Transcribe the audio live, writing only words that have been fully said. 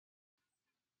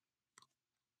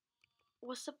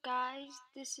What's up, guys?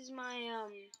 This is my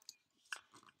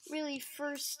really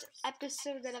first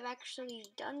episode that I've actually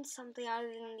done something other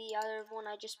than the other one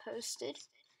I just posted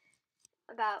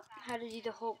about how to do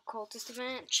the whole cultist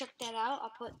event. Check that out.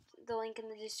 I'll put the link in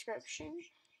the description.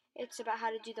 It's about how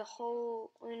to do the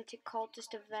whole lunatic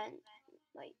cultist event,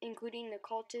 like including the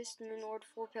cultist and the Nord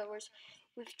 4 pillars,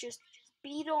 with just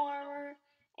beetle armor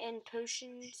and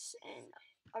potions and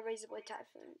a razor blade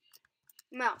typhoon.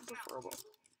 Mount preferable.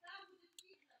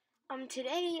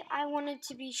 Today I wanted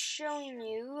to be showing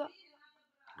you,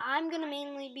 I'm going to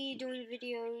mainly be doing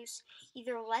videos,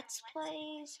 either Let's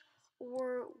Plays,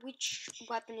 or which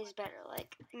weapon is better.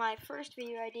 Like, my first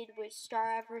video I did was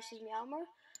Star versus Meowmer.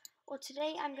 Well,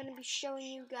 today I'm going to be showing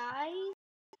you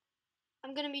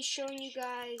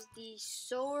guys, the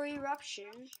Solar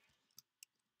Eruption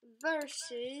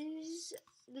versus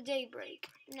the Daybreak.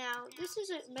 Now, this has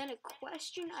been a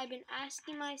question I've been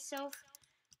asking myself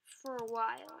for a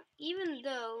while. Even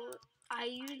though I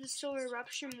use the Solar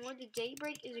Eruption more, the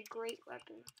Daybreak is a great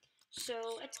weapon.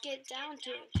 So let's get down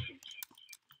to it.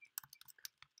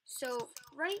 So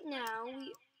right now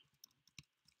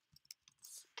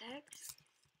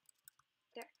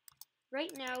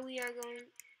Right now we are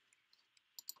going.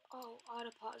 Oh,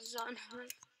 autopause is on.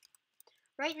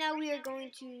 Right now we are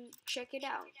going to check it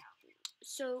out.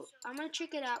 So I'm gonna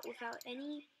check it out without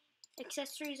any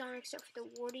accessories on except for the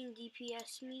warding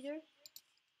DPS meter,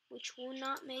 which will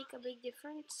not make a big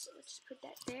difference. Let's put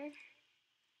that there.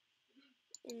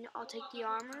 And I'll take the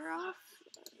armor off.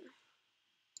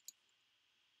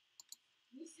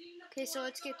 Okay, so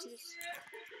let's get to this.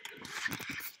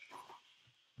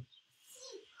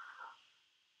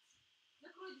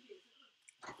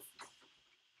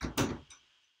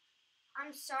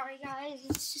 I'm sorry, guys.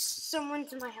 It's just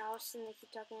someone's in my house and they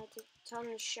keep talking. I have to tell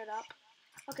them to shut up.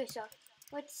 Okay, so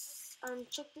let's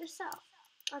check this out.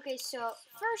 Okay, so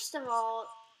first of all,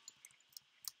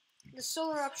 the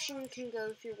Solar Eruption can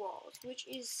go through walls, which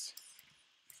is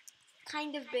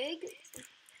kind of big.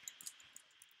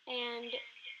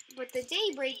 But the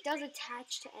Daybreak does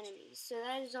attach to enemies, so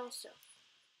that is also.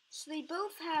 So they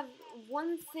both have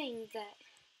one thing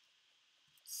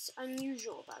that's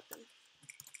unusual about them.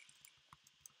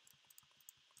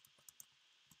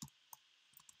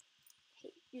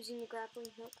 Using the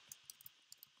grappling hook.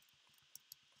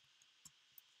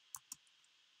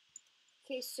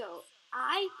 Okay, so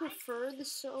I prefer the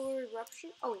Solar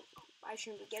Eruption. Oh, wait, I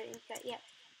shouldn't be getting into that yet.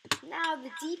 Now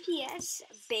the DPS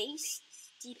base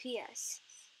DPS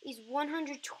is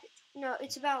 100. No,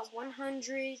 it's about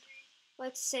 100.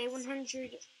 Let's say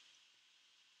 110.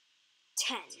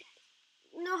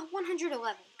 No,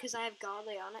 111 because I have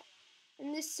Godly on it.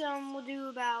 And this will do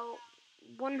about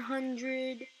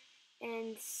 160.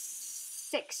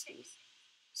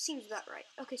 Seems about right.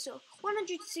 Okay, so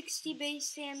 160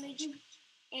 base damage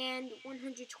and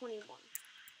 121.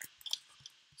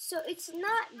 So it's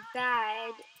not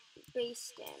bad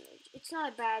base damage. It's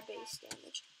not a bad base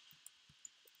damage.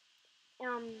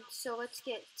 So let's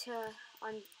get to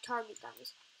on target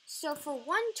damage. So for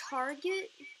one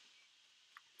target,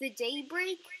 the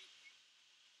Daybreak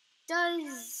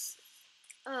does.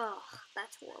 Ugh,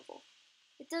 that's horrible.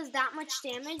 It does that much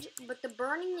damage, but the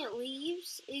burning it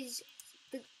leaves is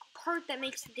the part that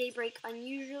makes the Daybreak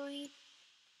unusual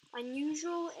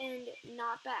and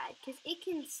not bad, because it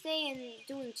can stay in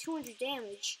doing 200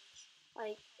 damage.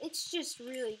 Like, it's just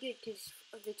really good because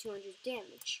of the 200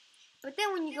 damage. But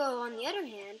then when you go on the other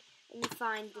hand and you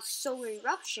find the Solar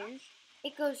Eruption,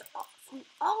 it goes from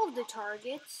all of the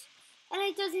targets, and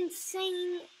it does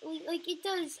insane, like it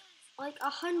does like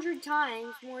 100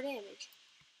 times more damage.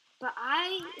 But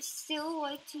I still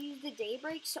like to use the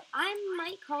Daybreak, so I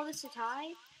might call this a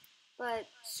tie. But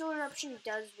Solar Eruption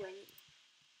does win.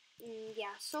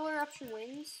 Yeah, Solar Eruption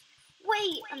wins.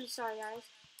 Wait, I'm sorry, guys.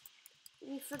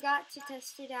 We forgot to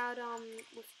test it out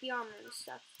with the armor and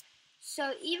stuff.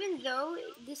 So even though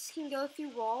this can go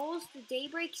through walls, the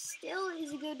Daybreak still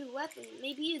is a good weapon.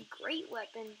 Maybe a great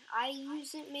weapon. I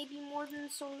use it maybe more than the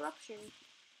Solar Eruption.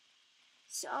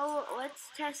 So let's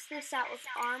test this out with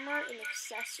armor and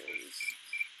accessories.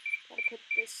 Gotta put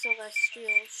this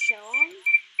celestial shell on.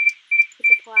 Put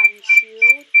the platinum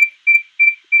shield.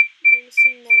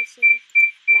 Menacing.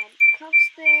 Mad cuffs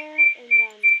there, and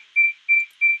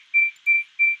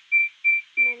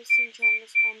menacing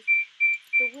charms.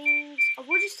 The wings. Oh,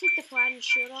 we'll just take the platinum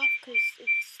shield off because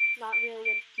it's not really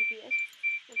good DPS.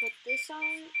 And put this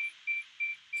on.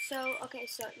 So okay,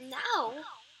 so now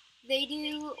they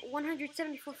do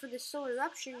 174 for the Solar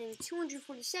Eruption and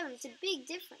 247. It's a big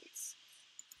difference.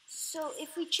 So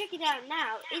if we check it out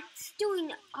now, it's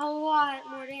doing a lot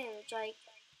more damage. Like,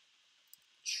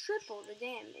 triple the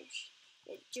damage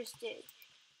it just did.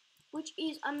 Which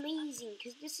is amazing,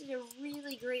 because this is a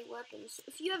really great weapon. So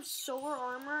if you have solar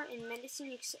armor and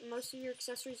menacing, most of your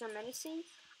accessories are menacing,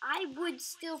 I would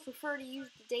still prefer to use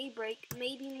the Daybreak,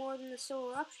 maybe more than the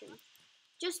solar eruption.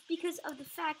 Just because of the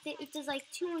fact that it does like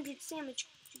 200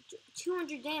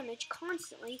 damage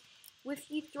constantly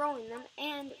with you throwing them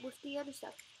and with the other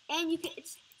stuff. And you can,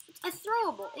 it's a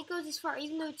throwable. It goes as far,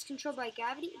 even though it's controlled by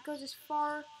gravity, it goes as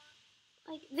far.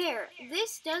 Like, there.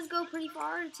 This does go pretty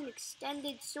far. It's an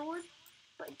extended sword.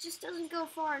 But it just doesn't go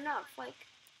far enough. Like,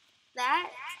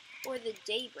 that or the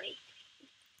Daybreak.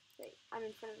 Wait, I'm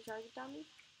in front of the target dummy.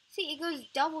 See, it goes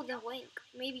double the length.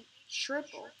 Maybe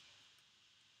triple.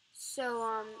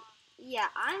 So, yeah,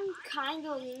 I'm kind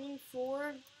of leaning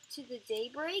forward to the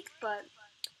Daybreak. But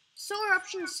Solar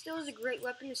Eruption still is a great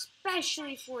weapon,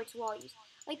 especially for its wall use.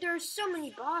 Like, there are so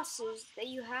many bosses that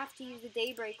you have to use the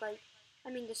Daybreak, like,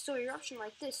 the Solar Eruption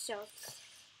like this, so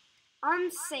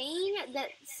I'm saying that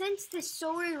since the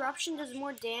Solar Eruption does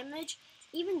more damage,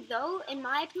 even though, in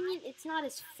my opinion, it's not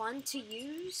as fun to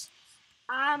use,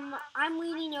 I'm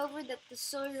leaning over that the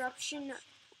Solar Eruption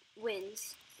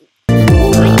wins.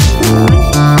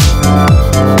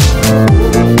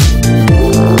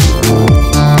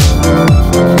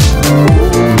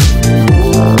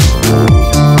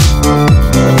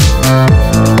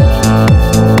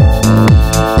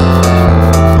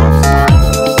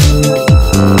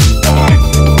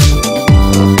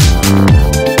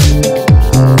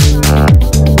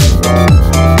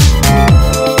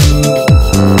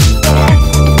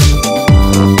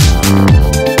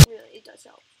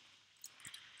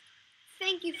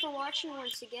 Thank you for watching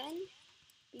once again.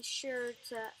 Be sure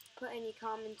to put any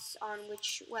comments on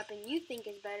which weapon you think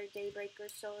is better, Daybreak or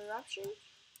Solar Eruption.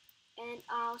 And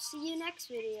I'll see you next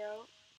video.